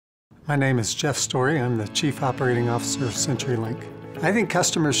My name is Jeff Storey. I'm the Chief Operating Officer of CenturyLink. I think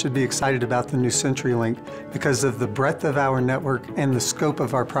customers should be excited about the new CenturyLink because of the breadth of our network and the scope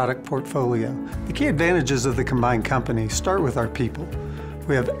of our product portfolio. The key advantages of the combined company start with our people.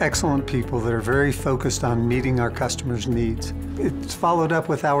 We have excellent people that are very focused on meeting our customers' needs. It's followed up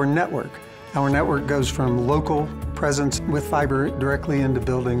with our network. Our network goes from local presence with fiber directly into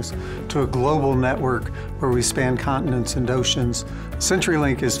buildings to a global network where we span continents and oceans.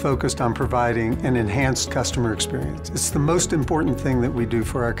 CenturyLink is focused on providing an enhanced customer experience. It's the most important thing that we do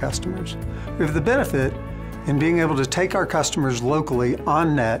for our customers. We have the benefit in being able to take our customers locally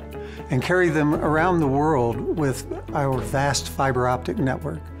on net and carry them around the world with our vast fiber optic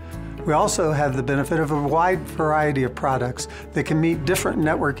network. We also have the benefit of a wide variety of products that can meet different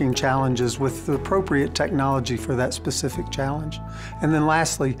networking challenges with the appropriate technology for that specific challenge. And then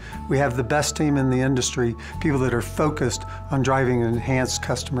lastly, we have the best team in the industry, people that are focused on driving an enhanced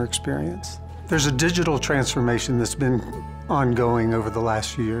customer experience. There's a digital transformation that's been ongoing over the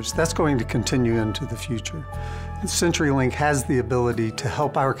last few years. That's going to continue into the future. CenturyLink has the ability to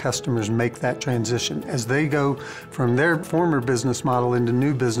help our customers make that transition. As they go from their former business model into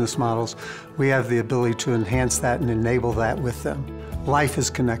new business models, we have the ability to enhance that and enable that with them. Life is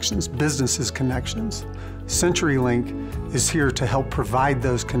connections, business is connections. CenturyLink is here to help provide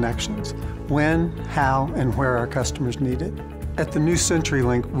those connections when, how, and where our customers need it. At the new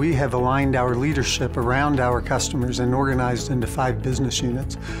CenturyLink, we have aligned our leadership around our customers and organized into 5 business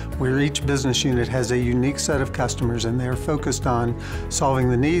units, where each business unit has a unique set of customers and they are focused on solving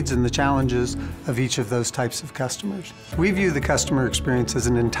the needs and the challenges of each of those types of customers. We view the customer experience as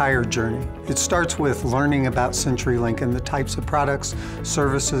an entire journey. It starts with learning about CenturyLink and the types of products,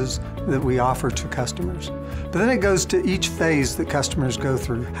 services that we offer to customers. But then it goes to each phase that customers go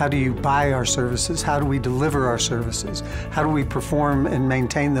through. How do you buy our services? How do we deliver our services? How do we perform and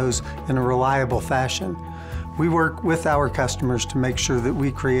maintain those in a reliable fashion? We work with our customers to make sure that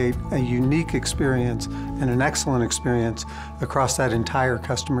we create a unique experience and an excellent experience across that entire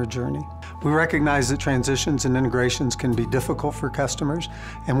customer journey. We recognize that transitions and integrations can be difficult for customers,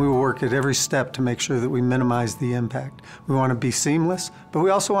 and we will work at every step to make sure that we minimize the impact. We want to be seamless, but we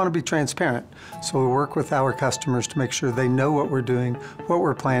also want to be transparent. So we work with our customers to make sure they know what we're doing, what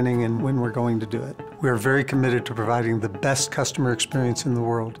we're planning, and when we're going to do it. We are very committed to providing the best customer experience in the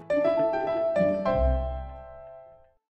world.